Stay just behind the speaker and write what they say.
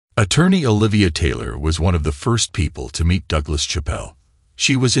Attorney Olivia Taylor was one of the first people to meet Douglas Chappelle.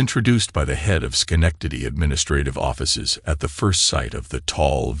 She was introduced by the head of Schenectady Administrative Offices at the first sight of the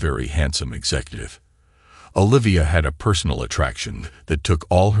tall, very handsome executive. Olivia had a personal attraction that took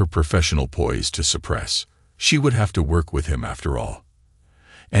all her professional poise to suppress. She would have to work with him after all.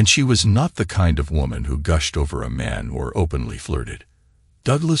 And she was not the kind of woman who gushed over a man or openly flirted.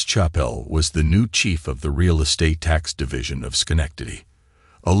 Douglas Chappelle was the new chief of the Real Estate Tax Division of Schenectady.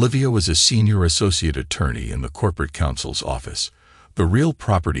 Olivia was a senior associate attorney in the corporate counsel's office. The Real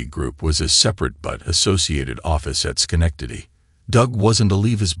Property Group was a separate but associated office at Schenectady. Doug wasn't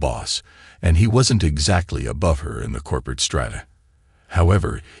Olivia's boss, and he wasn't exactly above her in the corporate strata.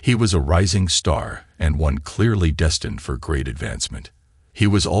 However, he was a rising star and one clearly destined for great advancement. He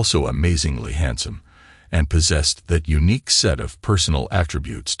was also amazingly handsome and possessed that unique set of personal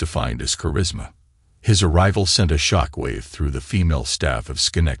attributes defined as charisma. His arrival sent a shockwave through the female staff of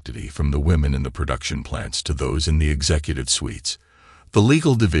Schenectady, from the women in the production plants to those in the executive suites. The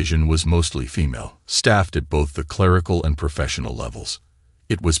legal division was mostly female, staffed at both the clerical and professional levels.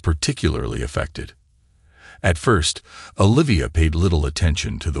 It was particularly affected. At first, Olivia paid little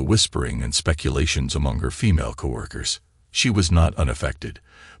attention to the whispering and speculations among her female coworkers. She was not unaffected,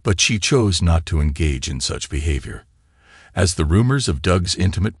 but she chose not to engage in such behavior. As the rumors of Doug's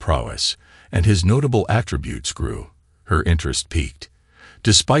intimate prowess and his notable attributes grew, her interest peaked.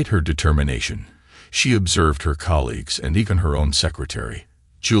 Despite her determination, she observed her colleagues and even her own secretary,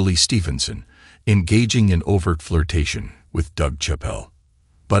 Julie Stevenson, engaging in overt flirtation with Doug Chappelle.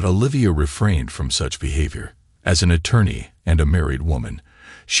 But Olivia refrained from such behavior. As an attorney and a married woman,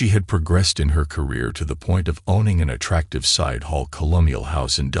 she had progressed in her career to the point of owning an attractive side-hall colonial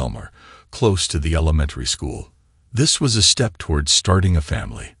house in Delmar, close to the elementary school. This was a step towards starting a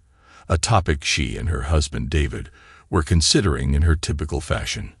family, a topic she and her husband David were considering in her typical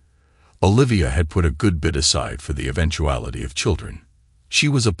fashion. Olivia had put a good bit aside for the eventuality of children. She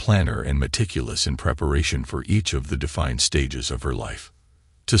was a planner and meticulous in preparation for each of the defined stages of her life.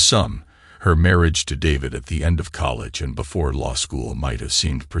 To some, her marriage to David at the end of college and before law school might have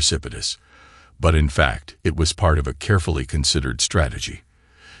seemed precipitous, but in fact, it was part of a carefully considered strategy.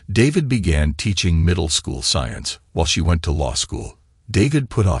 David began teaching middle school science while she went to law school. David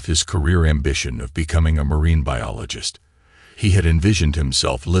put off his career ambition of becoming a marine biologist. He had envisioned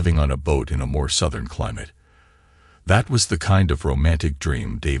himself living on a boat in a more southern climate. That was the kind of romantic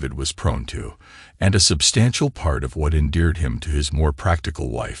dream David was prone to, and a substantial part of what endeared him to his more practical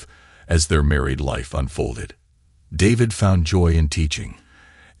wife as their married life unfolded. David found joy in teaching,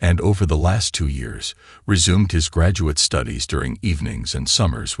 and over the last 2 years, resumed his graduate studies during evenings and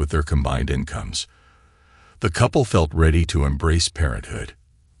summers with their combined incomes. The couple felt ready to embrace parenthood,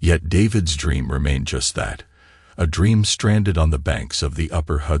 yet David's dream remained just that, a dream stranded on the banks of the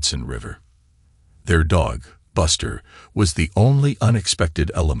upper Hudson River. Their dog, Buster, was the only unexpected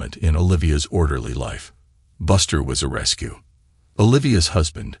element in Olivia's orderly life. Buster was a rescue. Olivia's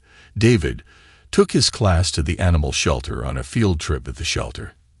husband, David, took his class to the animal shelter on a field trip at the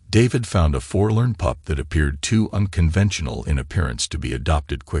shelter. David found a forlorn pup that appeared too unconventional in appearance to be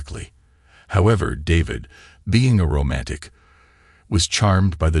adopted quickly. However, David, being a romantic, was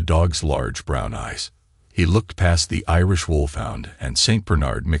charmed by the dog's large brown eyes. He looked past the Irish Wolfhound and St.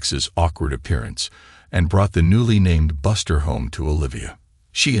 Bernard mix's awkward appearance and brought the newly named Buster home to Olivia.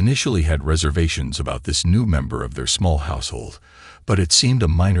 She initially had reservations about this new member of their small household, but it seemed a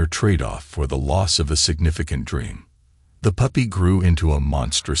minor trade-off for the loss of a significant dream. The puppy grew into a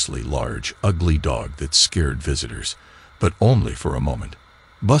monstrously large, ugly dog that scared visitors, but only for a moment.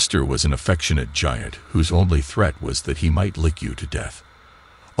 Buster was an affectionate giant whose only threat was that he might lick you to death.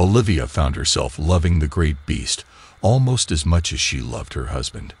 Olivia found herself loving the great beast almost as much as she loved her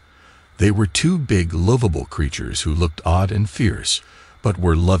husband. They were two big, lovable creatures who looked odd and fierce, but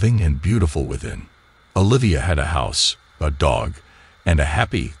were loving and beautiful within. Olivia had a house, a dog, and a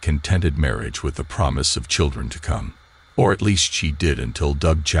happy, contented marriage with the promise of children to come. Or at least she did until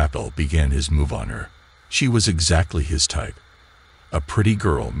Doug Chappelle began his move on her. She was exactly his type. A pretty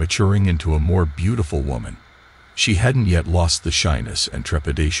girl maturing into a more beautiful woman. She hadn't yet lost the shyness and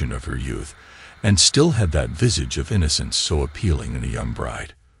trepidation of her youth, and still had that visage of innocence so appealing in a young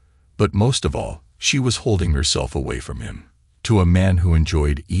bride. But most of all, she was holding herself away from him, to a man who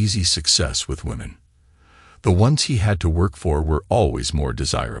enjoyed easy success with women. The ones he had to work for were always more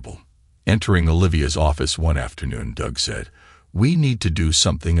desirable. Entering Olivia's office one afternoon, Doug said, "We need to do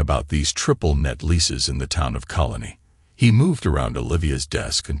something about these triple net leases in the town of Colony." He moved around Olivia's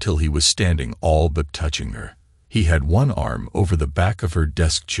desk until he was standing all but touching her. He had one arm over the back of her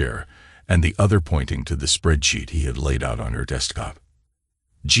desk chair and the other pointing to the spreadsheet he had laid out on her desktop.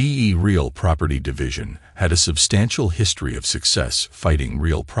 GE Real Property Division had a substantial history of success fighting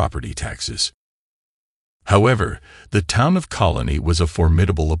real property taxes. However, the town of Colony was a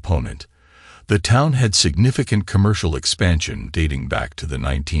formidable opponent. The town had significant commercial expansion dating back to the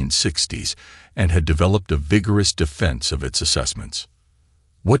 1960s and had developed a vigorous defense of its assessments.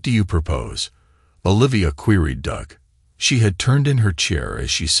 "What do you propose?" Olivia queried Doug. She had turned in her chair as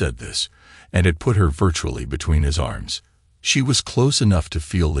she said this, and it put her virtually between his arms. She was close enough to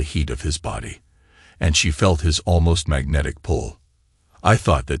feel the heat of his body, and she felt his almost magnetic pull. "I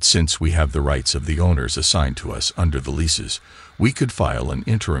thought that since we have the rights of the owners assigned to us under the leases, we could file an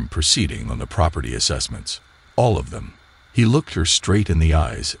interim proceeding on the property assessments. All of them." He looked her straight in the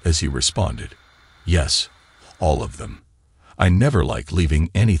eyes as he responded, "Yes, all of them. I never like leaving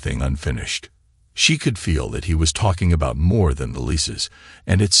anything unfinished." She could feel that he was talking about more than the leases,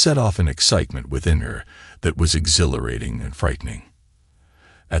 and it set off an excitement within her that was exhilarating and frightening.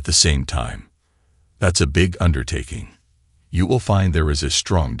 At the same time, "That's a big undertaking. You will find there is a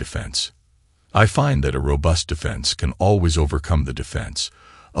strong defense." "I find that a robust defense can always overcome the defense."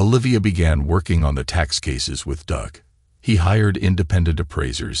 Olivia began working on the tax cases with Doug. He hired independent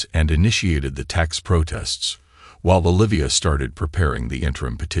appraisers and initiated the tax protests, while Olivia started preparing the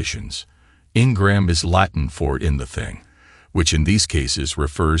interim petitions. Ingram is Latin for "in the thing," which in these cases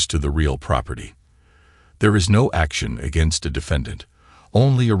refers to the real property. There is no action against a defendant,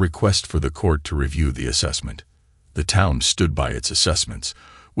 only a request for the court to review the assessment. The town stood by its assessments,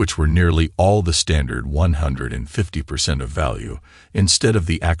 which were nearly all the standard 150% of value, instead of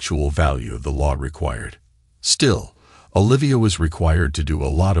the actual value the law required. Still, Olivia was required to do a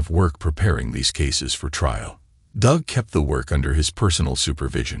lot of work preparing these cases for trial. Doug kept the work under his personal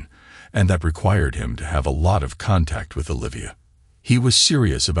supervision, and that required him to have a lot of contact with Olivia. He was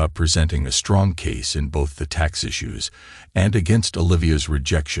serious about presenting a strong case in both the tax issues and against Olivia's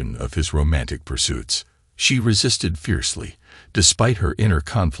rejection of his romantic pursuits. She resisted fiercely, despite her inner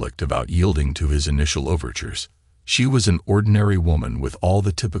conflict about yielding to his initial overtures. She was an ordinary woman with all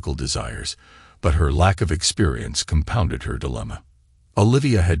the typical desires, but her lack of experience compounded her dilemma.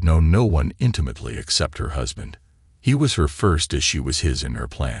 Olivia had known no one intimately except her husband. He was her first as she was his in her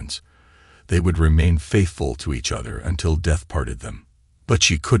plans. They would remain faithful to each other until death parted them. But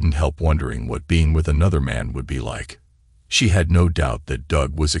she couldn't help wondering what being with another man would be like. She had no doubt that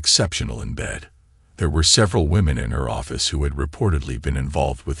Doug was exceptional in bed. There were several women in her office who had reportedly been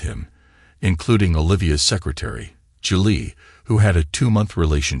involved with him, including Olivia's secretary, Julie, who had a 2-month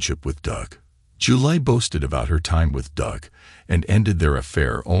relationship with Doug. Julie boasted about her time with Doug and ended their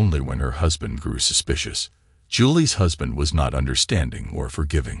affair only when her husband grew suspicious. Julie's husband was not understanding or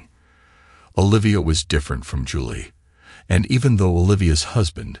forgiving. Olivia was different from Julie, and even though Olivia's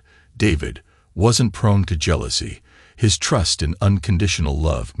husband, David, wasn't prone to jealousy, his trust and unconditional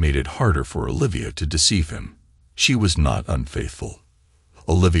love made it harder for Olivia to deceive him. She was not unfaithful.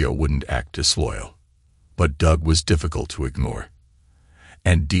 Olivia wouldn't act disloyal. But Doug was difficult to ignore.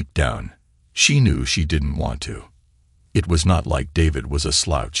 And deep down, she knew she didn't want to. It was not like David was a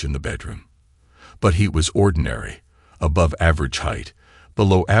slouch in the bedroom. But he was ordinary, above average height,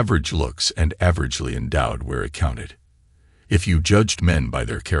 below average looks, and averagely endowed where it counted. If you judged men by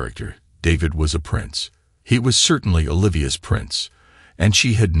their character, David was a prince. He was certainly Olivia's prince, and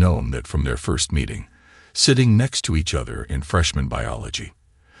she had known that from their first meeting, sitting next to each other in freshman biology.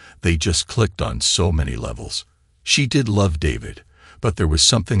 They just clicked on so many levels. She did love David, but there was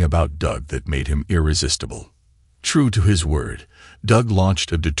something about Doug that made him irresistible. True to his word, Doug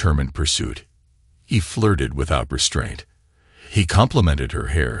launched a determined pursuit. He flirted without restraint. He complimented her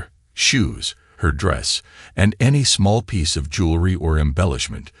hair, shoes, her dress, and any small piece of jewelry or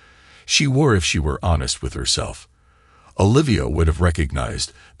embellishment she wore if she were honest with herself. Olivia would have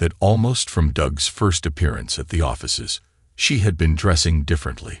recognized that almost from Doug's first appearance at the offices. She had been dressing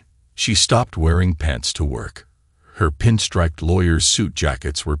differently. She stopped wearing pants to work. Her pinstriped lawyer's suit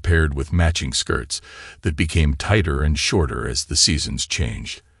jackets were paired with matching skirts that became tighter and shorter as the seasons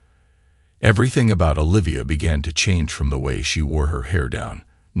changed. Everything about Olivia began to change, from the way she wore her hair down,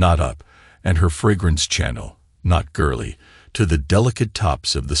 not up, and her fragrance channel, not girly, to the delicate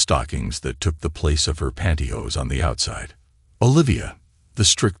tops of the stockings that took the place of her pantyhose on the outside. Olivia, the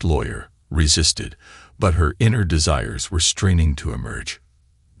strict lawyer, resisted, but her inner desires were straining to emerge.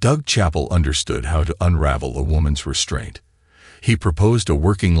 Doug Chappell understood how to unravel a woman's restraint. He proposed a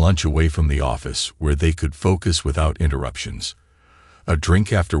working lunch away from the office where they could focus without interruptions. A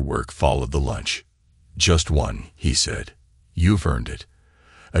drink after work followed the lunch. "Just one," he said. "You've earned it."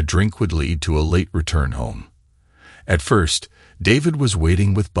 A drink would lead to a late return home. At first, David was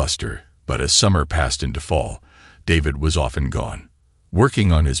waiting with Buster, but as summer passed into fall, David was often gone.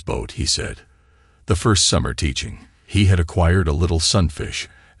 Working on his boat, he said. The first summer teaching, he had acquired a little sunfish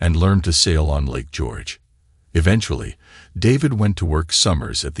and learned to sail on Lake George. Eventually, David went to work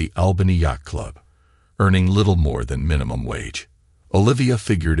summers at the Albany Yacht Club, earning little more than minimum wage. Olivia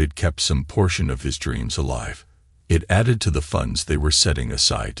figured it kept some portion of his dreams alive. It added to the funds they were setting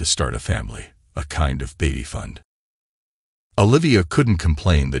aside to start a family, a kind of baby fund. Olivia couldn't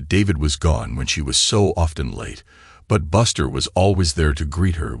complain that David was gone when she was so often late, but Buster was always there to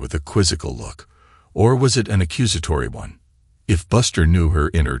greet her with a quizzical look. Or was it an accusatory one? If Buster knew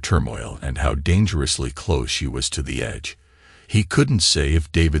her inner turmoil and how dangerously close she was to the edge, he couldn't say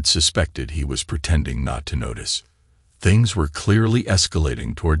if David suspected he was pretending not to notice. Things were clearly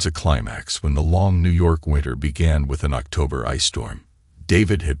escalating towards a climax when the long New York winter began with an October ice storm.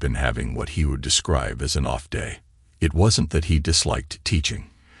 David had been having what he would describe as an off day. It wasn't that he disliked teaching.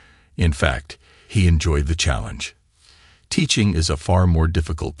 In fact, he enjoyed the challenge. Teaching is a far more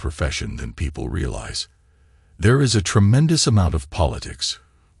difficult profession than people realize. There is a tremendous amount of politics.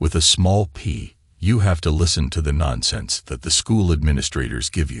 With a small p, you have to listen to the nonsense that the school administrators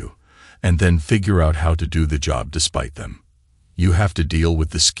give you, and then figure out how to do the job despite them. You have to deal with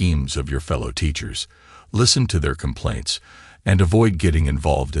the schemes of your fellow teachers, listen to their complaints, and avoid getting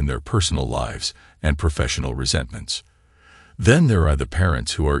involved in their personal lives and professional resentments. Then there are the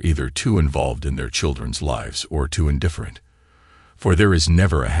parents who are either too involved in their children's lives or too indifferent. For there is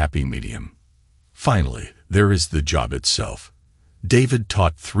never a happy medium. Finally, there is the job itself. David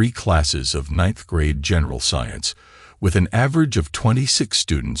taught 3 classes of 9th grade general science, with an average of 26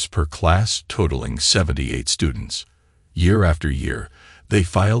 students per class, totaling 78 students. Year after year, they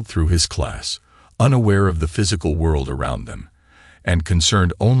filed through his class, unaware of the physical world around them, and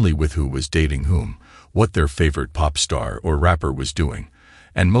concerned only with who was dating whom, what their favorite pop star or rapper was doing,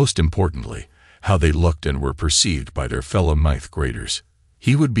 and most importantly, how they looked and were perceived by their fellow 9th graders.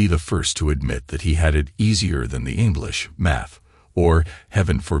 He would be the first to admit that he had it easier than the English, math, or,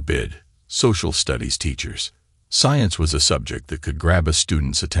 heaven forbid, social studies teachers. Science was a subject that could grab a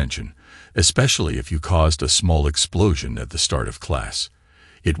student's attention, especially if you caused a small explosion at the start of class.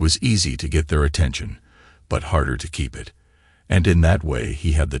 It was easy to get their attention, but harder to keep it. And in that way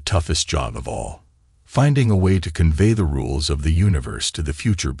he had the toughest job of all, finding a way to convey the rules of the universe to the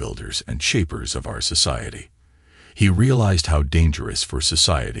future builders and shapers of our society. He realized how dangerous for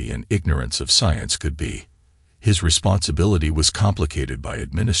society and ignorance of science could be. His responsibility was complicated by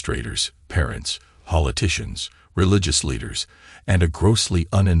administrators, parents, politicians, religious leaders, and a grossly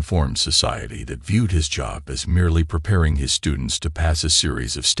uninformed society that viewed his job as merely preparing his students to pass a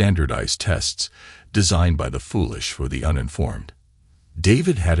series of standardized tests designed by the foolish for the uninformed.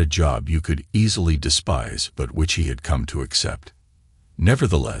 David had a job you could easily despise, but which he had come to accept.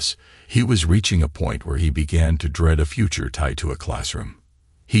 Nevertheless, he was reaching a point where he began to dread a future tied to a classroom.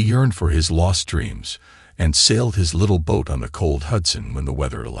 He yearned for his lost dreams and sailed his little boat on the cold Hudson when the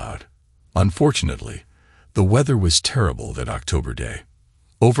weather allowed. Unfortunately, the weather was terrible that October day.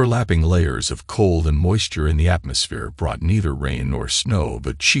 Overlapping layers of cold and moisture in the atmosphere brought neither rain nor snow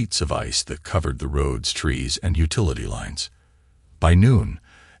but sheets of ice that covered the roads, trees, and utility lines. By noon,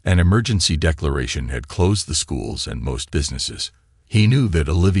 an emergency declaration had closed the schools and most businesses. He knew that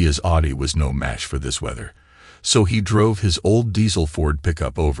Olivia's Audi was no match for this weather, so he drove his old diesel Ford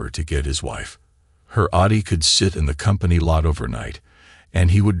pickup over to get his wife. Her Audi could sit in the company lot overnight,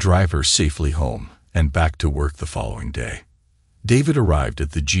 and he would drive her safely home and back to work the following day. David arrived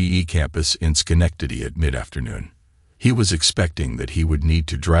at the GE campus in Schenectady at mid-afternoon. He was expecting that he would need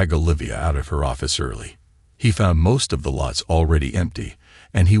to drag Olivia out of her office early. He found most of the lots already empty,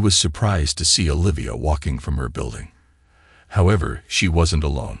 and he was surprised to see Olivia walking from her building. However, she wasn't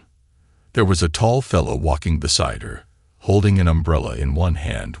alone. There was a tall fellow walking beside her, holding an umbrella in one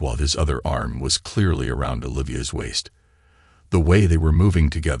hand while his other arm was clearly around Olivia's waist. The way they were moving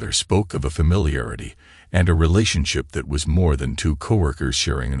together spoke of a familiarity and a relationship that was more than 2 coworkers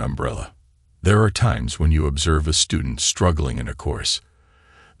sharing an umbrella. There are times when you observe a student struggling in a course.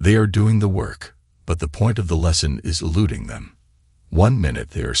 They are doing the work, but the point of the lesson is eluding them. One minute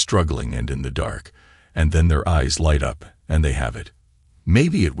they are struggling and in the dark, and then their eyes light up and they have it.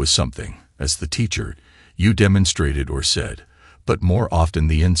 Maybe it was something, as the teacher, you demonstrated or said, but more often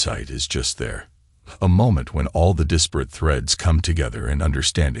the insight is just there. A moment when all the disparate threads come together and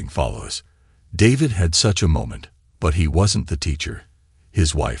understanding follows. David had such a moment, but he wasn't the teacher.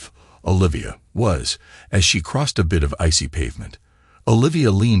 His wife, Olivia, was, as she crossed a bit of icy pavement.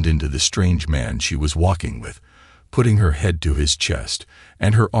 Olivia leaned into the strange man she was walking with, putting her head to his chest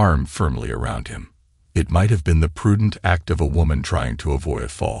and her arm firmly around him. It might have been the prudent act of a woman trying to avoid a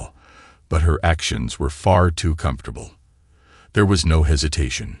fall, but her actions were far too comfortable. There was no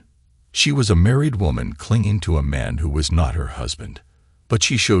hesitation. She was a married woman clinging to a man who was not her husband. But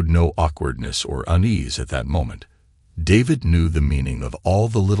she showed no awkwardness or unease at that moment. David knew the meaning of all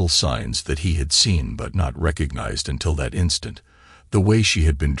the little signs that he had seen but not recognized until that instant. The way she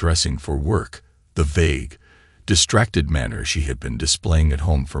had been dressing for work, the vague, distracted manner she had been displaying at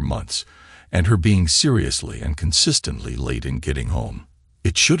home for months, and her being seriously and consistently late in getting home.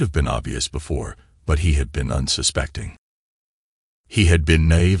 It should have been obvious before, but he had been unsuspecting. He had been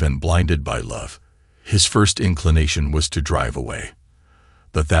naive and blinded by love. His first inclination was to drive away.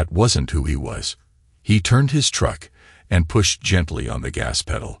 But that wasn't who he was. He turned his truck and pushed gently on the gas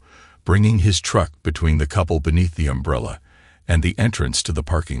pedal, bringing his truck between the couple beneath the umbrella and the entrance to the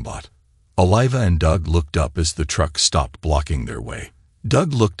parking lot. Oliva and Doug looked up as the truck stopped blocking their way.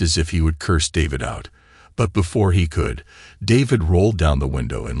 Doug looked as if he would curse David out, but before he could, David rolled down the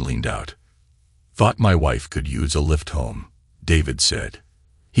window and leaned out. "Thought my wife could use a lift home," David said.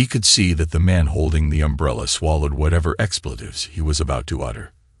 He could see that the man holding the umbrella swallowed whatever expletives he was about to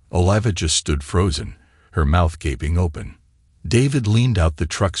utter. Oliva just stood frozen, her mouth gaping open. David leaned out the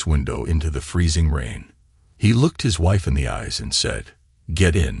truck's window into the freezing rain. He looked his wife in the eyes and said,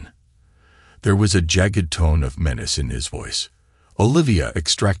 "Get in." There was a jagged tone of menace in his voice. Olivia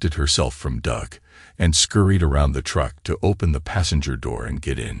extracted herself from Doug and scurried around the truck to open the passenger door and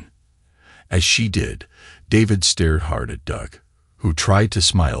get in. As she did, David stared hard at Doug, who tried to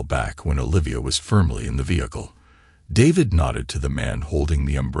smile back when Olivia was firmly in the vehicle. David nodded to the man holding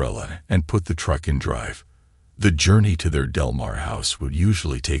the umbrella and put the truck in drive. The journey to their Delmar house would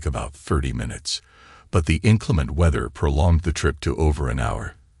usually take about 30 minutes, but the inclement weather prolonged the trip to over an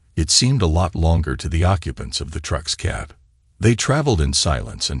hour. It seemed a lot longer to the occupants of the truck's cab. They traveled in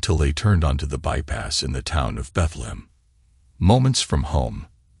silence until they turned onto the bypass in the town of Bethlehem. Moments from home,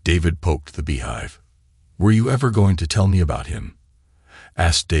 David poked the beehive. "Were you ever going to tell me about him?"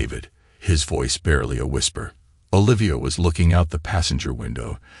 asked David, his voice barely a whisper. Olivia was looking out the passenger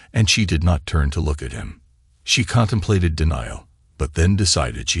window, and she did not turn to look at him. She contemplated denial, but then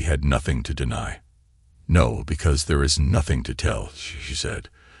decided she had nothing to deny. "No, because there is nothing to tell," she said.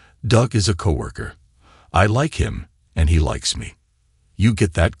 "Doug is a coworker. I like him, and he likes me. You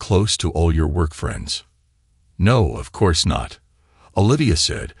get that close to all your work friends?" "No, of course not," Olivia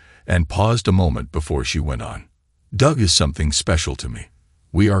said, and paused a moment before she went on. "Doug is something special to me.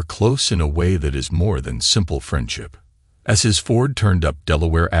 We are close in a way that is more than simple friendship." As his Ford turned up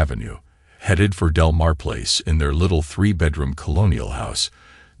Delaware Avenue, headed for Delmar Place in their little 3-bedroom colonial house,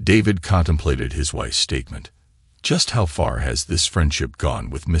 David contemplated his wife's statement. Just how far has this friendship gone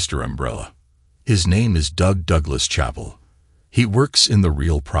with Mr. Umbrella? His name is Doug Douglas Chappell. He works in the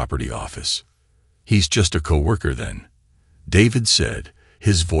real property office. He's just a co-worker then, David said,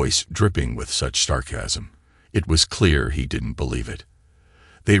 his voice dripping with such sarcasm. It was clear he didn't believe it.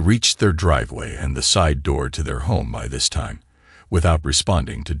 They reached their driveway and the side door to their home by this time, without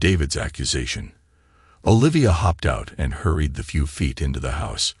responding to David's accusation. Olivia hopped out and hurried the few feet into the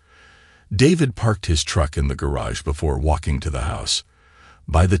house. David parked his truck in the garage before walking to the house.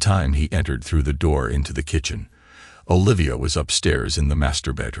 By the time he entered through the door into the kitchen, Olivia was upstairs in the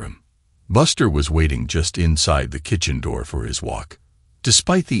master bedroom. Buster was waiting just inside the kitchen door for his walk.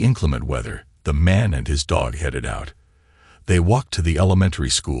 Despite the inclement weather, the man and his dog headed out. They walked to the elementary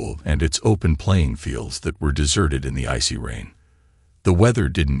school and its open playing fields that were deserted in the icy rain. The weather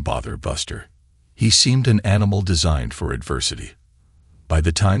didn't bother Buster. He seemed an animal designed for adversity. By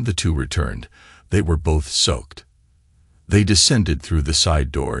the time the two returned, they were both soaked. They descended through the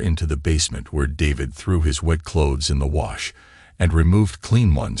side door into the basement where David threw his wet clothes in the wash and removed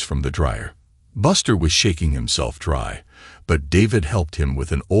clean ones from the dryer. Buster was shaking himself dry, but David helped him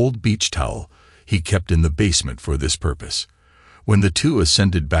with an old beach towel he kept in the basement for this purpose. When the two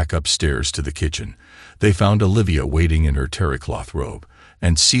ascended back upstairs to the kitchen, they found Olivia waiting in her terrycloth robe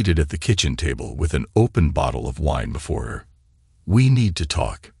and seated at the kitchen table with an open bottle of wine before her. "We need to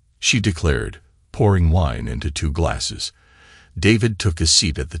talk," she declared, pouring wine into 2 glasses. David took a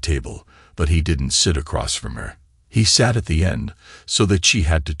seat at the table, but he didn't sit across from her. He sat at the end so that she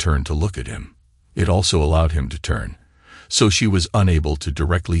had to turn to look at him. It also allowed him to turn, so she was unable to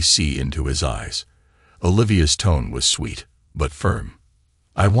directly see into his eyes. Olivia's tone was sweet, but firm.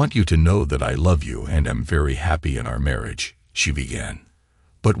 "I want you to know that I love you and am very happy in our marriage," she began.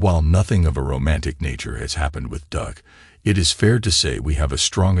 "But while nothing of a romantic nature has happened with Doug, it is fair to say we have a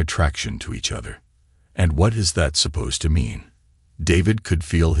strong attraction to each other." "And what is that supposed to mean?" David could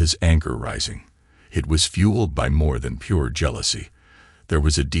feel his anger rising. It was fueled by more than pure jealousy. There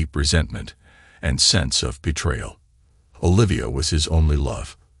was a deep resentment and sense of betrayal. Olivia was his only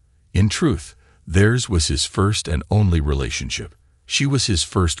love. In truth, Theirs was his first and only relationship. She was his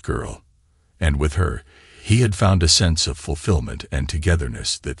first girl. And with her, he had found a sense of fulfillment and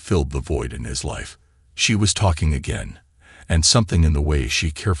togetherness that filled the void in his life. She was talking again, and something in the way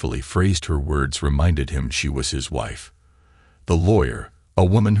she carefully phrased her words reminded him she was his wife. The lawyer, a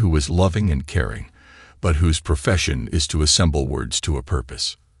woman who was loving and caring, but whose profession is to assemble words to a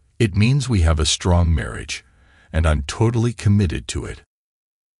purpose. It means we have a strong marriage, and I'm totally committed to it.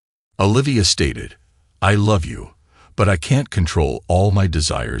 Olivia stated, I love you, but I can't control all my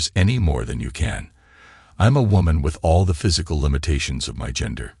desires any more than you can. I'm a woman with all the physical limitations of my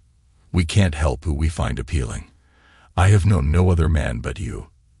gender. We can't help who we find appealing. I have known no other man but you.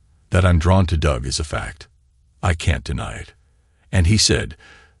 That I'm drawn to Doug is a fact. I can't deny it. And he said,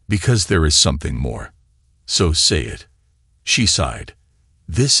 because there is something more. So say it. She sighed.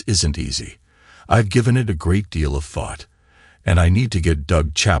 This isn't easy. I've given it a great deal of thought, and I need to get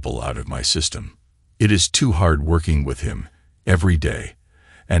Doug Chappell out of my system. It is too hard working with him every day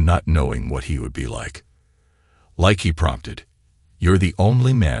and not knowing what he would be like. Like he prompted, you're the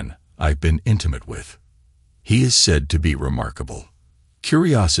only man I've been intimate with. He is said to be remarkable.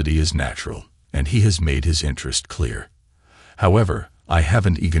 Curiosity is natural, and he has made his interest clear. However, I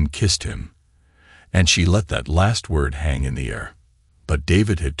haven't even kissed him. And she let that last word hang in the air. But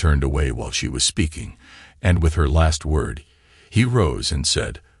David had turned away while she was speaking, and with her last word, he rose and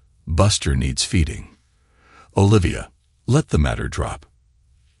said, Buster needs feeding. Olivia, let the matter drop.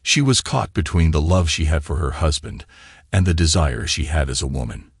 She was caught between the love she had for her husband and the desire she had as a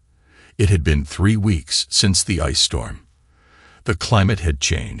woman. It had been 3 weeks since the ice storm. The climate had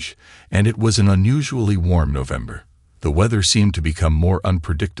changed, and it was an unusually warm November. The weather seemed to become more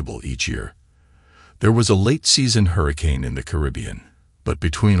unpredictable each year. There was a late-season hurricane in the Caribbean, but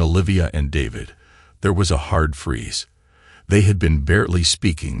between Olivia and David, there was a hard freeze. They had been barely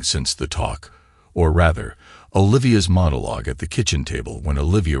speaking since the talk, or rather, Olivia's monologue at the kitchen table when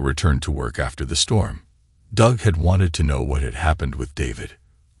Olivia returned to work after the storm. Doug had wanted to know what had happened with David.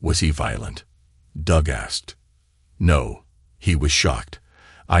 Was he violent? Doug asked. No, he was shocked,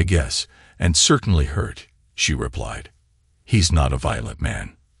 I guess, and certainly hurt, she replied. He's not a violent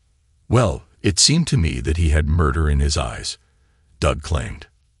man. Well, it seemed to me that he had murder in his eyes, Doug claimed.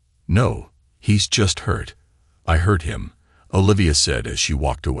 No, he's just hurt. I hurt him, Olivia said as she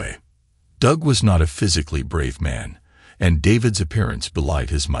walked away. Doug was not a physically brave man, and David's appearance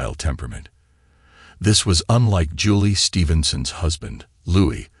belied his mild temperament. This was unlike Julie Stevenson's husband,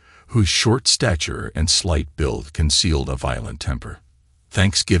 Louis, whose short stature and slight build concealed a violent temper.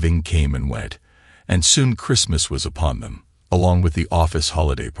 Thanksgiving came and went, and soon Christmas was upon them, along with the office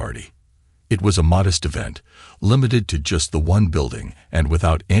holiday party. It was a modest event, limited to just the one building and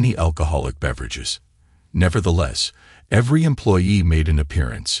without any alcoholic beverages. Nevertheless, every employee made an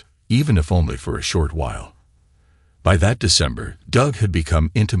appearance, even if only for a short while. By that December, Doug had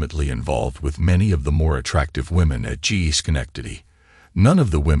become intimately involved with many of the more attractive women at GE Schenectady. None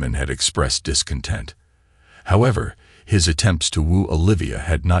of the women had expressed discontent. However, his attempts to woo Olivia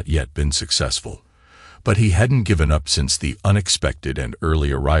had not yet been successful. But he hadn't given up since the unexpected and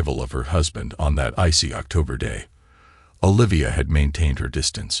early arrival of her husband on that icy October day. Olivia had maintained her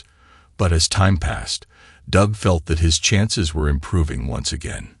distance, but as time passed, Doug felt that his chances were improving once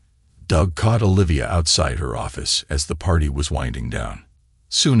again. Doug caught Olivia outside her office as the party was winding down.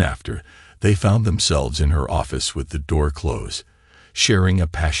 Soon after, they found themselves in her office with the door closed, sharing a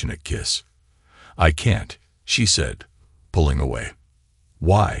passionate kiss. I can't, she said, pulling away.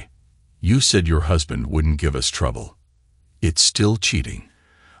 Why? You said your husband wouldn't give us trouble. It's still cheating.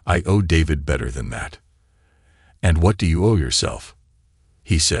 I owe David better than that. And what do you owe yourself?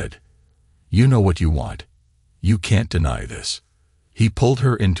 He said. You know what you want. You can't deny this. He pulled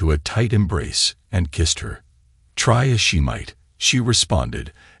her into a tight embrace and kissed her. Try as she might, she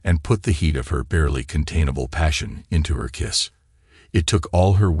responded and put the heat of her barely containable passion into her kiss. It took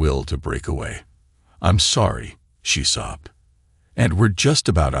all her will to break away. I'm sorry, she sobbed. And we're just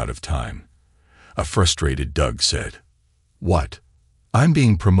about out of time. A frustrated Doug said. What? I'm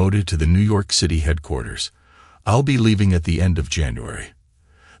being promoted to the New York City headquarters. I'll be leaving at the end of January.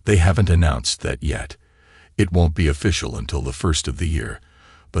 They haven't announced that yet. It won't be official until the first of the year,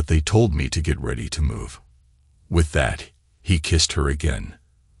 but they told me to get ready to move. With that, he kissed her again.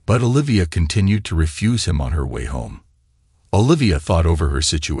 But Olivia continued to refuse him on her way home. Olivia thought over her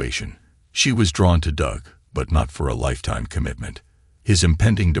situation. She was drawn to Doug, but not for a lifetime commitment. His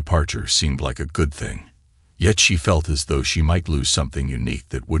impending departure seemed like a good thing. Yet she felt as though she might lose something unique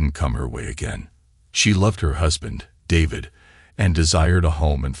that wouldn't come her way again. She loved her husband, David, and desired a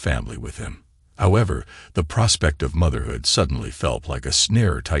home and family with him. However, the prospect of motherhood suddenly felt like a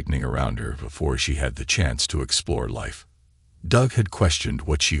snare tightening around her before she had the chance to explore life. Doug had questioned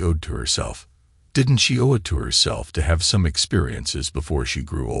what she owed to herself. Didn't she owe it to herself to have some experiences before she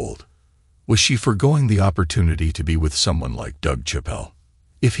grew old? Was she forgoing the opportunity to be with someone like Doug Chappelle?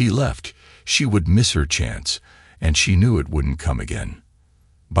 If he left, she would miss her chance, and she knew it wouldn't come again.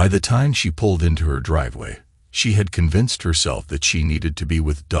 By the time she pulled into her driveway, she had convinced herself that she needed to be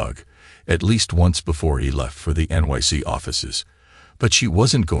with Doug at least once before he left for the NYC offices. But she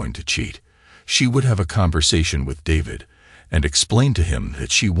wasn't going to cheat. She would have a conversation with David and explain to him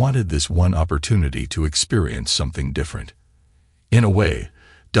that she wanted this one opportunity to experience something different. In a way,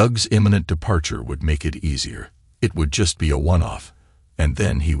 Doug's imminent departure would make it easier. It would just be a one-off, and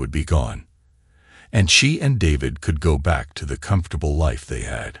then he would be gone. And she and David could go back to the comfortable life they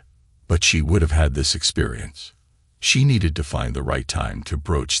had. But she would have had this experience. She needed to find the right time to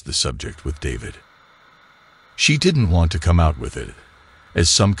broach the subject with David. She didn't want to come out with it as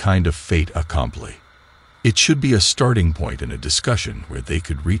some kind of fait accompli. It should be a starting point in a discussion where they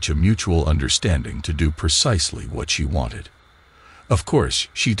could reach a mutual understanding to do precisely what she wanted. Of course,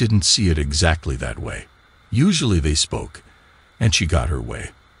 she didn't see it exactly that way. Usually they spoke, and she got her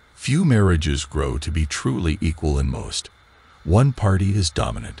way. Few marriages grow to be truly equal in most. One party is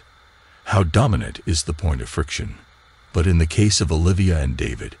dominant. How dominant is the point of friction? But in the case of Olivia and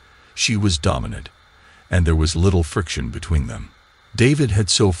David, she was dominant, and there was little friction between them. David had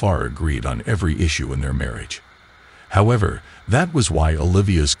so far agreed on every issue in their marriage. However, that was why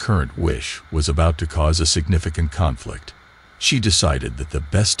Olivia's current wish was about to cause a significant conflict. She decided that the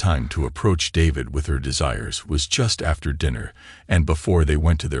best time to approach David with her desires was just after dinner and before they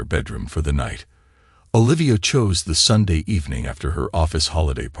went to their bedroom for the night. Olivia chose the Sunday evening after her office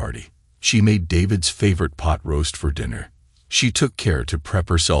holiday party. She made David's favorite pot roast for dinner. She took care to prep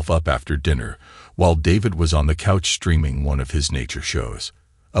herself up after dinner while David was on the couch streaming one of his nature shows.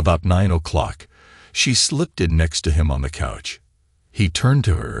 About 9 o'clock, she slipped in next to him on the couch. He turned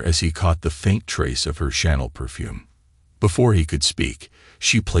to her as he caught the faint trace of her Chanel perfume. Before he could speak,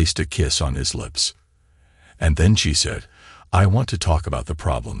 she placed a kiss on his lips. And then she said, "I want to talk about the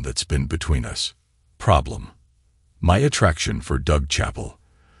problem that's been between us." Problem. My attraction for Doug Chappelle.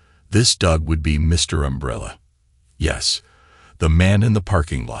 This Doug would be Mr. Umbrella. Yes, the man in the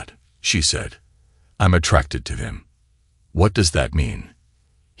parking lot, she said. I'm attracted to him. What does that mean?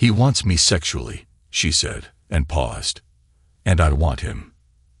 He wants me sexually, she said, and paused. And I want him.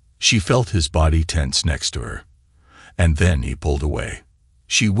 She felt his body tense next to her. And then he pulled away.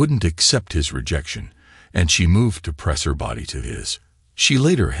 She wouldn't accept his rejection, and she moved to press her body to his. She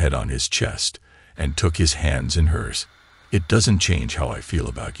laid her head on his chest and took his hands in hers. It doesn't change how I feel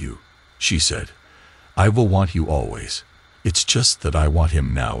about you, she said. I will want you always. It's just that I want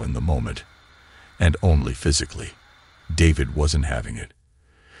him now in the moment. And only physically. David wasn't having it.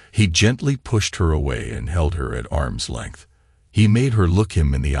 He gently pushed her away and held her at arm's length. He made her look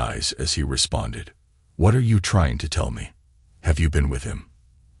him in the eyes as he responded. What are you trying to tell me? Have you been with him?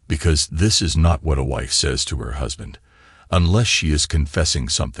 Because this is not what a wife says to her husband, unless she is confessing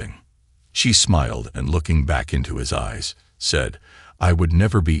something. She smiled and, looking back into his eyes, said, I would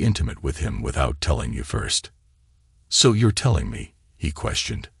never be intimate with him without telling you first. So you're telling me, he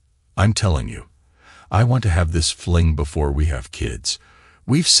questioned. I'm telling you. I want to have this fling before we have kids.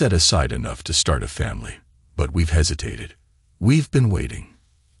 We've set aside enough to start a family, but we've hesitated. We've been waiting.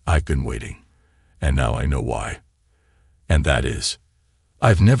 I've been waiting. And now I know why. And that is,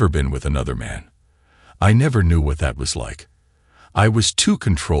 I've never been with another man. I never knew what that was like. I was too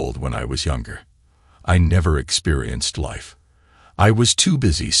controlled when I was younger. I never experienced life. I was too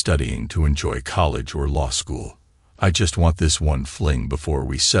busy studying to enjoy college or law school. I just want this one fling before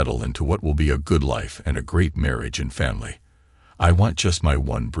we settle into what will be a good life and a great marriage and family. I want just my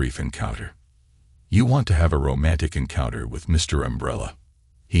one brief encounter. You want to have a romantic encounter with Mr. Umbrella?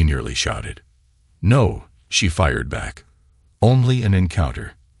 He nearly shouted. No, she fired back. Only an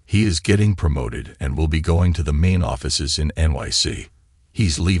encounter. He is getting promoted and will be going to the main offices in NYC.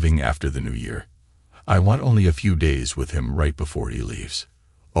 He's leaving after the new year. I want only a few days with him right before he leaves.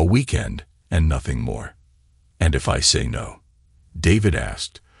 A weekend and nothing more. And if I say no? David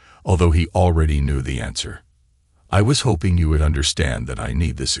asked, although he already knew the answer. I was hoping you would understand that I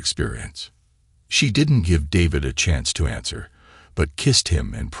need this experience. She didn't give David a chance to answer, but kissed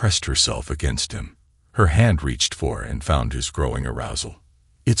him and pressed herself against him. Her hand reached for and found his growing arousal.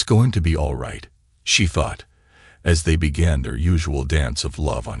 It's going to be all right, she thought, as they began their usual dance of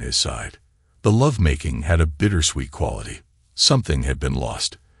love on his side. The lovemaking had a bittersweet quality. Something had been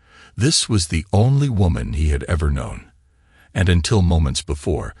lost. This was the only woman he had ever known. And until moments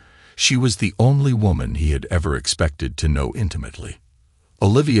before, She was the only woman he had ever expected to know intimately.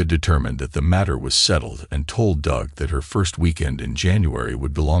 Olivia determined that the matter was settled and told Doug that her first weekend in January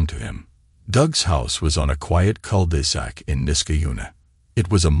would belong to him. Doug's house was on a quiet cul-de-sac in Niskayuna. It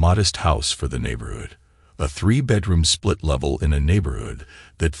was a modest house for the neighborhood, a 3-bedroom split level in a neighborhood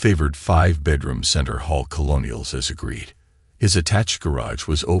that favored 5-bedroom center hall colonials as agreed. His attached garage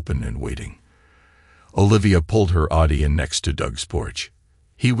was open and waiting. Olivia pulled her Audi in next to Doug's porch.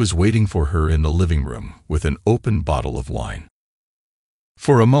 He was waiting for her in the living room with an open bottle of wine.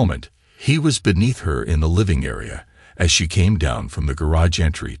 For a moment, he was beneath her in the living area as she came down from the garage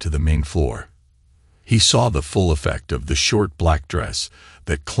entry to the main floor. He saw the full effect of the short black dress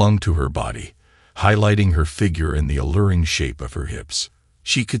that clung to her body, highlighting her figure and the alluring shape of her hips.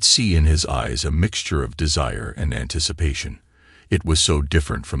 She could see in his eyes a mixture of desire and anticipation. It was so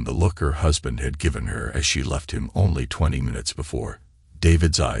different from the look her husband had given her as she left him only 20 minutes before.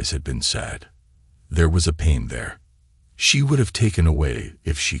 David's eyes had been sad. There was a pain there. She would have taken away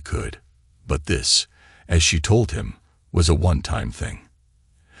if she could. But this, as she told him, was a one-time thing.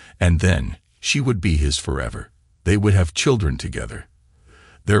 And then, she would be his forever. They would have children together.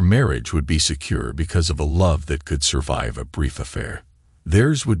 Their marriage would be secure because of a love that could survive a brief affair.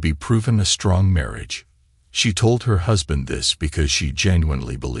 Theirs would be proven a strong marriage. She told her husband this because she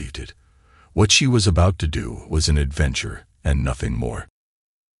genuinely believed it. What she was about to do was an adventure and nothing more.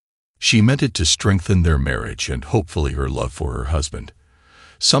 She meant it to strengthen their marriage and hopefully her love for her husband.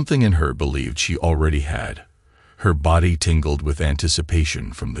 Something in her believed she already had. Her body tingled with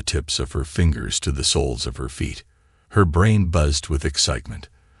anticipation from the tips of her fingers to the soles of her feet. Her brain buzzed with excitement.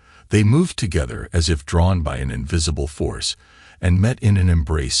 They moved together as if drawn by an invisible force and met in an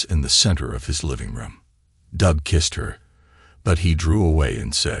embrace in the center of his living room. Doug kissed her, but he drew away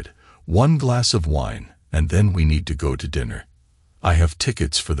and said, "One glass of wine, and then we need to go to dinner. I have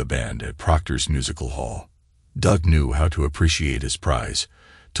tickets for the band at Proctor's Musical Hall." Doug knew how to appreciate his prize,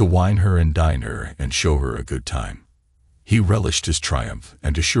 to wine her and dine her and show her a good time. He relished his triumph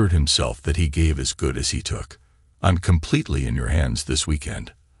and assured himself that he gave as good as he took. "I'm completely in your hands this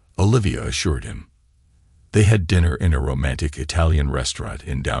weekend," Olivia assured him. They had dinner in a romantic Italian restaurant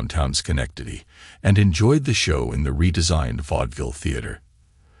in downtown Schenectady and enjoyed the show in the redesigned vaudeville theater.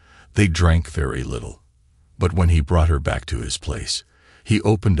 They drank very little, but when he brought her back to his place, he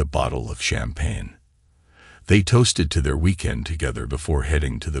opened a bottle of champagne. They toasted to their weekend together before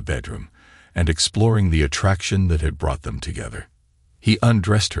heading to the bedroom and exploring the attraction that had brought them together. He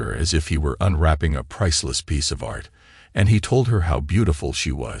undressed her as if he were unwrapping a priceless piece of art, and he told her how beautiful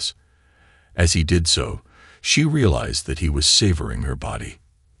she was. As he did so, she realized that he was savoring her body.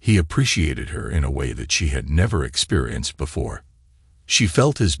 He appreciated her in a way that she had never experienced before. She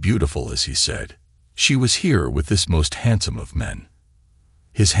felt as beautiful as he said. She was here with this most handsome of men.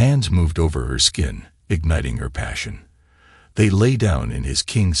 His hands moved over her skin, igniting her passion. They lay down in his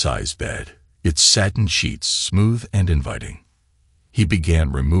king-size bed, its satin sheets smooth and inviting. He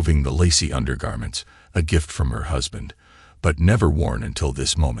began removing the lacy undergarments, a gift from her husband, but never worn until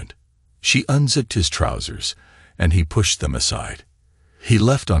this moment. She unzipped his trousers, and he pushed them aside. He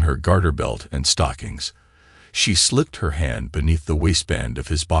left on her garter belt and stockings. She slipped her hand beneath the waistband of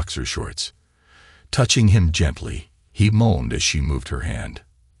his boxer shorts. Touching him gently, he moaned as she moved her hand.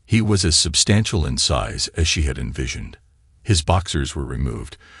 He was as substantial in size as she had envisioned. His boxers were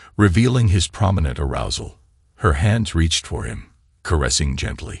removed, revealing his prominent arousal. Her hands reached for him, caressing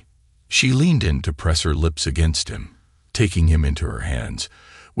gently. She leaned in to press her lips against him, taking him into her hands,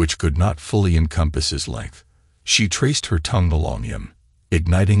 which could not fully encompass his length. She traced her tongue along him,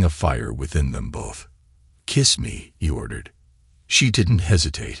 igniting a fire within them both. "Kiss me," he ordered. She didn't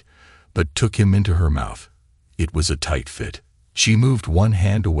hesitate, but took him into her mouth. It was a tight fit. She moved one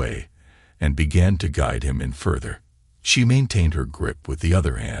hand away and began to guide him in further. She maintained her grip with the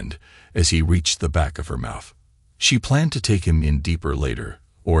other hand as he reached the back of her mouth. She planned to take him in deeper later,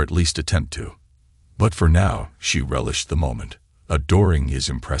 or at least attempt to. But for now, she relished the moment, adoring his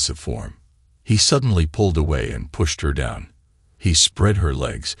impressive form. He suddenly pulled away and pushed her down. He spread her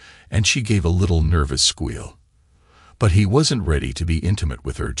legs, and she gave a little nervous squeal. But he wasn't ready to be intimate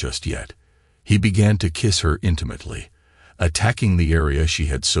with her just yet. He began to kiss her intimately, attacking the area she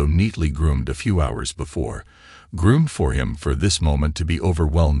had so neatly groomed a few hours before, groomed for him for this moment to be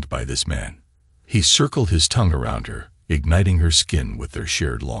overwhelmed by this man. He circled his tongue around her, igniting her skin with their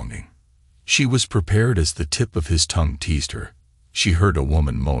shared longing. She was prepared as the tip of his tongue teased her. She heard a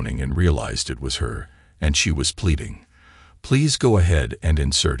woman moaning and realized it was her, and she was pleading, "Please go ahead and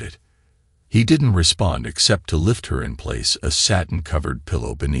insert it." He didn't respond except to lift her in place, a satin-covered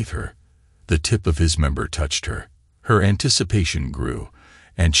pillow beneath her. The tip of his member touched her. Her anticipation grew,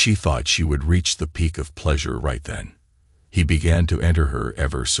 and she thought she would reach the peak of pleasure right then. He began to enter her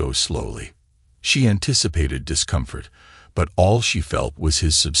ever so slowly. She anticipated discomfort, but all she felt was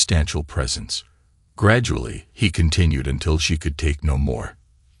his substantial presence. Gradually, he continued until she could take no more.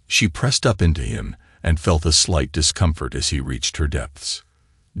 She pressed up into him and felt a slight discomfort as he reached her depths.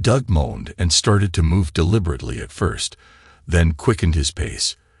 Doug moaned and started to move deliberately at first, then quickened his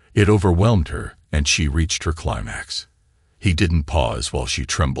pace. It overwhelmed her, and she reached her climax. He didn't pause while she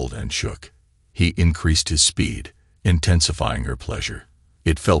trembled and shook. He increased his speed, intensifying her pleasure.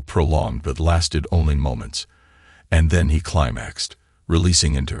 It felt prolonged but lasted only moments. And then he climaxed,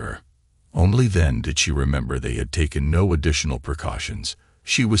 releasing into her. Only then did she remember they had taken no additional precautions.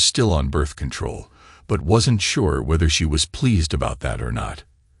 She was still on birth control, but wasn't sure whether she was pleased about that or not.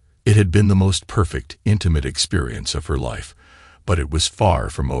 It had been the most perfect, intimate experience of her life, but it was far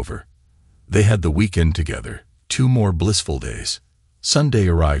from over. They had the weekend together, 2 more blissful days. Sunday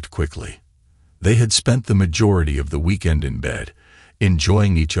arrived quickly. They had spent the majority of the weekend in bed,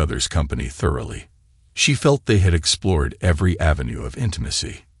 enjoying each other's company thoroughly. She felt they had explored every avenue of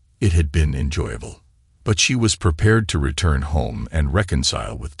intimacy. It had been enjoyable. But she was prepared to return home and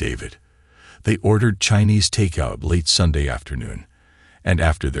reconcile with David. They ordered Chinese takeout late Sunday afternoon, and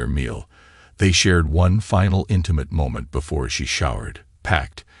after their meal, they shared one final intimate moment before she showered,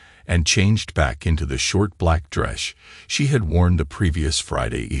 packed, and changed back into the short black dress she had worn the previous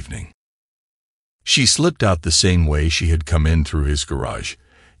Friday evening. She slipped out the same way she had come in through his garage,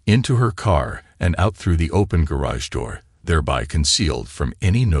 into her car and out through the open garage door, thereby concealed from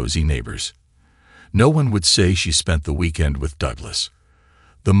any nosy neighbors. No one would say she spent the weekend with Douglas.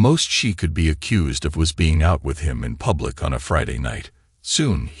 The most she could be accused of was being out with him in public on a Friday night.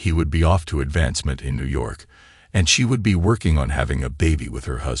 Soon he would be off to advancement in New York, and she would be working on having a baby with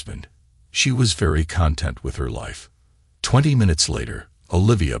her husband. She was very content with her life. 20 minutes later,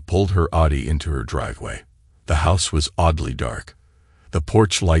 Olivia pulled her Audi into her driveway. The house was oddly dark. The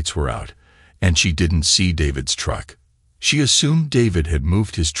porch lights were out, and she didn't see David's truck. She assumed David had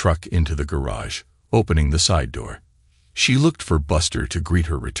moved his truck into the garage, opening the side door. She looked for Buster to greet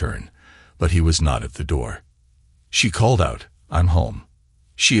her return, but he was not at the door. She called out, "I'm home."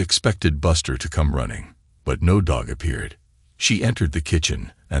 She expected Buster to come running, but no dog appeared. She entered the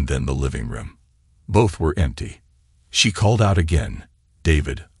kitchen and then the living room. Both were empty. She called out again,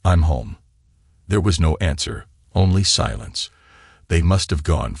 "David, I'm home." There was no answer, only silence. They must have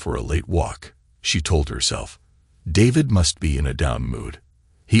gone for a late walk, she told herself. David must be in a down mood.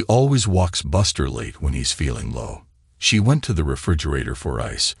 He always walks Buster late when he's feeling low. She went to the refrigerator for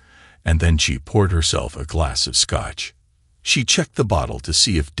ice, and then she poured herself a glass of scotch. She checked the bottle to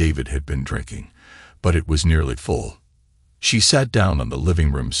see if David had been drinking, but it was nearly full. She sat down on the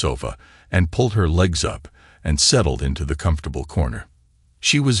living room sofa and pulled her legs up and settled into the comfortable corner.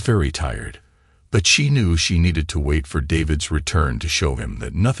 She was very tired, but she knew she needed to wait for David's return to show him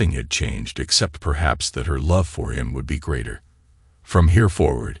that nothing had changed except perhaps that her love for him would be greater. From here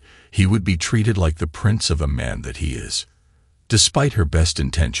forward, he would be treated like the prince of a man that he is. Despite her best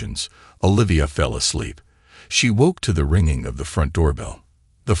intentions, Olivia fell asleep. She woke to the ringing of the front doorbell.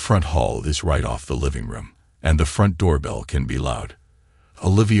 The front hall is right off the living room, and the front doorbell can be loud.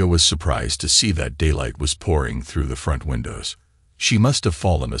 Olivia was surprised to see that daylight was pouring through the front windows. She must have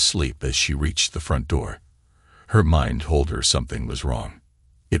fallen asleep as she reached the front door. Her mind told her something was wrong.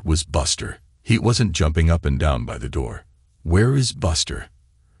 It was Buster. He wasn't jumping up and down by the door. Where is Buster?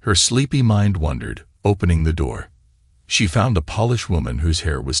 Her sleepy mind wondered, opening the door. She found a polished woman whose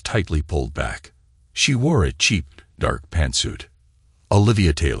hair was tightly pulled back. She wore a cheap, dark pantsuit.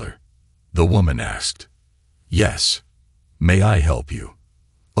 "Olivia Taylor?" the woman asked. "Yes. May I help you?"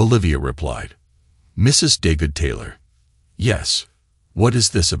 Olivia replied. "Mrs. David Taylor?" "Yes. What is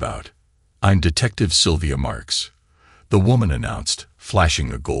this about?" "I'm Detective Sylvia Marks," the woman announced,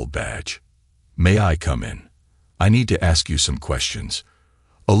 flashing a gold badge. "May I come in? I need to ask you some questions."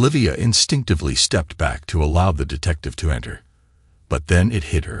 Olivia instinctively stepped back to allow the detective to enter. But then it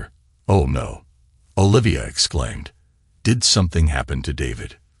hit her. "Oh no!" Olivia exclaimed. "Did something happen to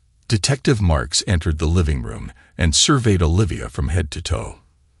David?" Detective Marks entered the living room and surveyed Olivia from head to toe.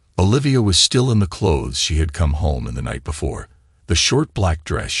 Olivia was still in the clothes she had come home in the night before, the short black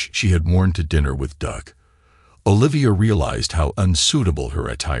dress she had worn to dinner with Doug. Olivia realized how unsuitable her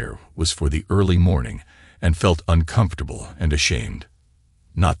attire was for the early morning and felt uncomfortable and ashamed.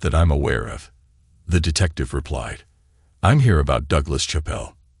 "Not that I'm aware of," the detective replied. "I'm here about Douglas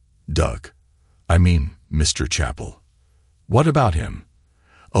Chappell." "Doug? I mean, Mr. Chappell. What about him?"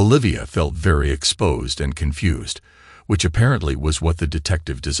 Olivia felt very exposed and confused, which apparently was what the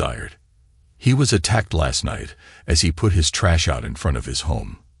detective desired. He was attacked last night as he put his trash out in front of his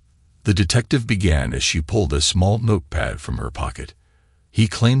home. The detective began as she pulled a small notepad from her pocket. He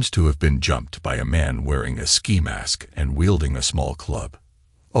claims to have been jumped by a man wearing a ski mask and wielding a small club.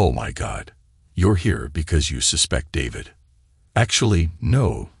 Oh my God. You're here because you suspect David. Actually,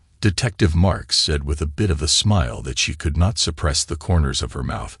 no, Detective Marks said with a bit of a smile that she could not suppress the corners of her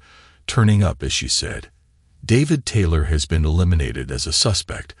mouth, turning up as she said, David Taylor has been eliminated as a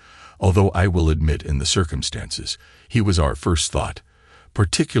suspect, although I will admit in the circumstances, he was our first thought,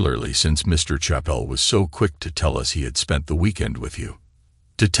 particularly since Mr. Chappell was so quick to tell us he had spent the weekend with you.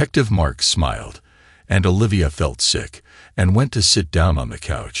 Detective Marks smiled, and Olivia felt sick and went to sit down on the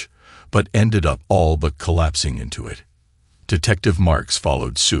couch, but ended up all but collapsing into it. Detective Marks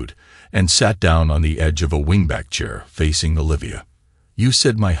followed suit and sat down on the edge of a wingback chair facing Olivia. You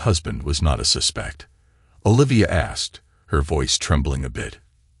said my husband was not a suspect? Olivia asked, her voice trembling a bit.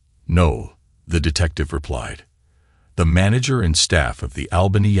 No, the detective replied. The manager and staff of the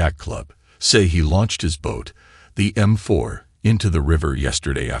Albany Yacht Club say he launched his boat, the M4, into the river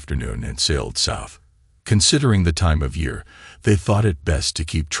yesterday afternoon and sailed south. Considering the time of year, they thought it best to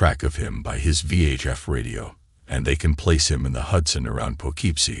keep track of him by his VHF radio, and they can place him in the Hudson around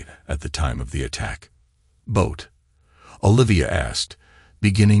Poughkeepsie at the time of the attack. Boat? Olivia asked,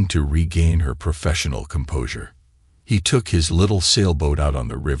 beginning to regain her professional composure. He took his little sailboat out on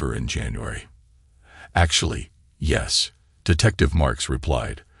the river in January. Actually, yes, Detective Marks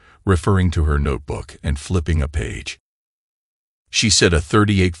replied, referring to her notebook and flipping a page. She said a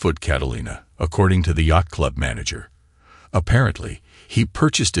 38-foot Catalina, according to the yacht club manager. Apparently, he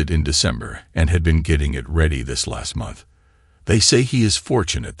purchased it in December and had been getting it ready this last month. They say he is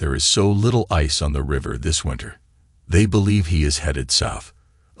fortunate there is so little ice on the river this winter. They believe he is headed south.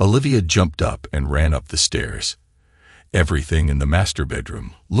 Olivia jumped up and ran up the stairs. Everything in the master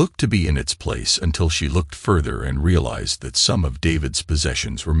bedroom looked to be in its place until she looked further and realized that some of David's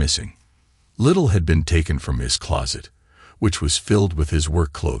possessions were missing. Little had been taken from his closet, which was filled with his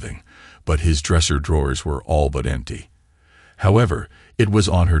work clothing, but his dresser drawers were all but empty. However, it was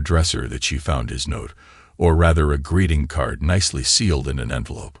on her dresser that she found his note, or rather a greeting card nicely sealed in an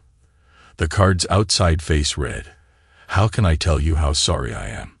envelope. The card's outside face read, How can I tell you how sorry I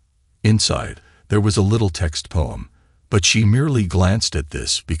am? Inside, there was a little text poem, but she merely glanced at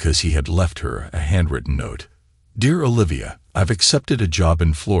this because he had left her a handwritten note. Dear Olivia, I've accepted a job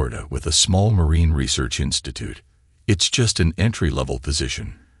in Florida with a small marine research institute. It's just an entry-level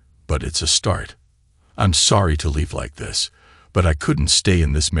position, but it's a start. I'm sorry to leave like this, but I couldn't stay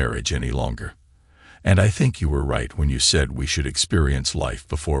in this marriage any longer. And I think you were right when you said we should experience life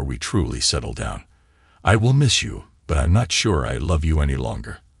before we truly settle down. I will miss you, but I'm not sure I love you any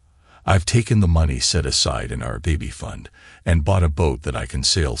longer. I've taken the money set aside in our baby fund and bought a boat that I can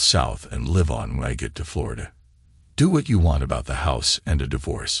sail south and live on when I get to Florida. Do what you want about the house and a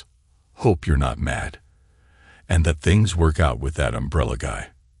divorce. Hope you're not mad. And that things work out with that umbrella guy.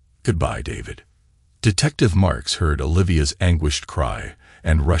 Goodbye, David. Detective Marks heard Olivia's anguished cry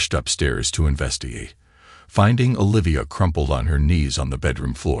and rushed upstairs to investigate. Finding Olivia crumpled on her knees on the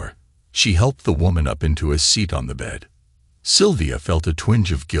bedroom floor, she helped the woman up into a seat on the bed. Sylvia felt a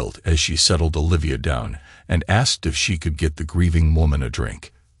twinge of guilt as she settled Olivia down and asked if she could get the grieving woman a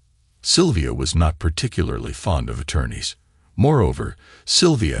drink. Sylvia was not particularly fond of attorneys. Moreover,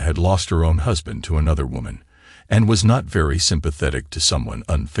 Sylvia had lost her own husband to another woman, and was not very sympathetic to someone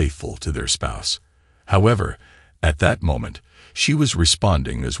unfaithful to their spouse. However, at that moment, she was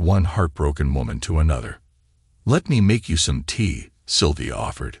responding as one heartbroken woman to another. Let me make you some tea, Sylvia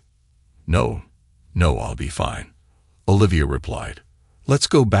offered. No, I'll be fine, Olivia replied. Let's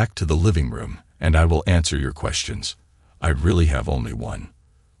go back to the living room, and I will answer your questions. I really have only one.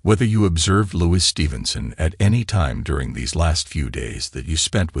 Whether you observed Louis Stevenson at any time during these last few days that you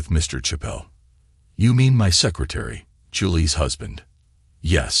spent with Mr. Chappell. You mean my secretary, Julie's husband?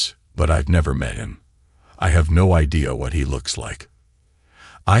 Yes, but I've never met him. I have no idea what he looks like.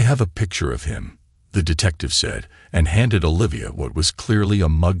 I have a picture of him, the detective said, and handed Olivia what was clearly a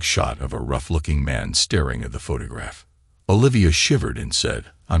mug shot of a rough-looking man staring at the photograph. Olivia shivered and said,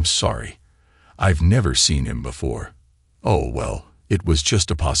 I'm sorry. I've never seen him before. Oh, well, it was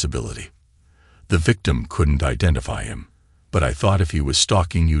just a possibility. The victim couldn't identify him, but I thought if he was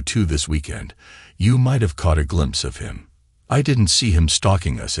stalking you too this weekend, you might have caught a glimpse of him. I didn't see him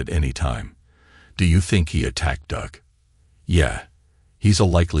stalking us at any time. Do you think he attacked Doug? Yeah, he's a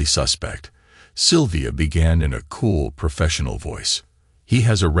likely suspect, Sylvia began in a cool, professional voice. He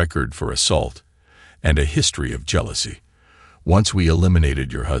has a record for assault and a history of jealousy. Once we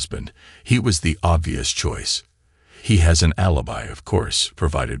eliminated your husband, he was the obvious choice. He has an alibi, of course,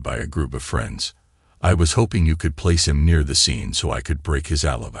 provided by a group of friends. I was hoping you could place him near the scene so I could break his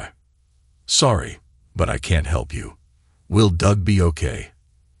alibi. Sorry, but I can't help you. Will Doug be okay?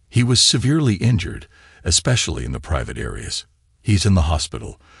 He was severely injured, especially in the private areas. He's in the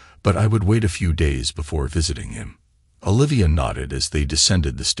hospital, but I would wait a few days before visiting him. Olivia nodded as they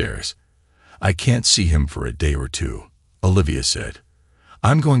descended the stairs. I can't see him for a day or two, Olivia said.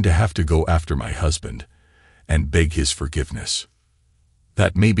 I'm going to have to go after my husband and beg his forgiveness.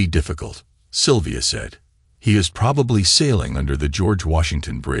 That may be difficult, Sylvia said. He is probably sailing under the George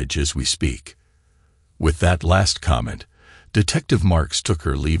Washington Bridge as we speak. With that last comment, Detective Marks took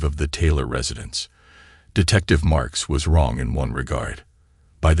her leave of the Taylor residence. Detective Marks was wrong in one regard.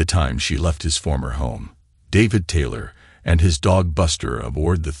 By the time she left his former home, David Taylor and his dog Buster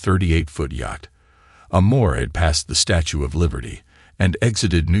aboard the 38-foot yacht, Amor had passed the Statue of Liberty and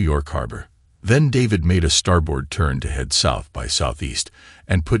exited New York Harbor. Then David made a starboard turn to head south by southeast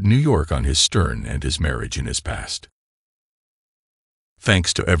and put New York on his stern and his marriage in his past.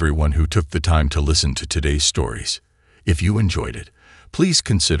 Thanks to everyone who took the time to listen to today's stories. If you enjoyed it, please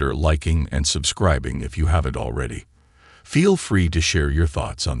consider liking and subscribing if you haven't already. Feel free to share your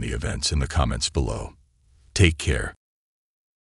thoughts on the events in the comments below. Take care.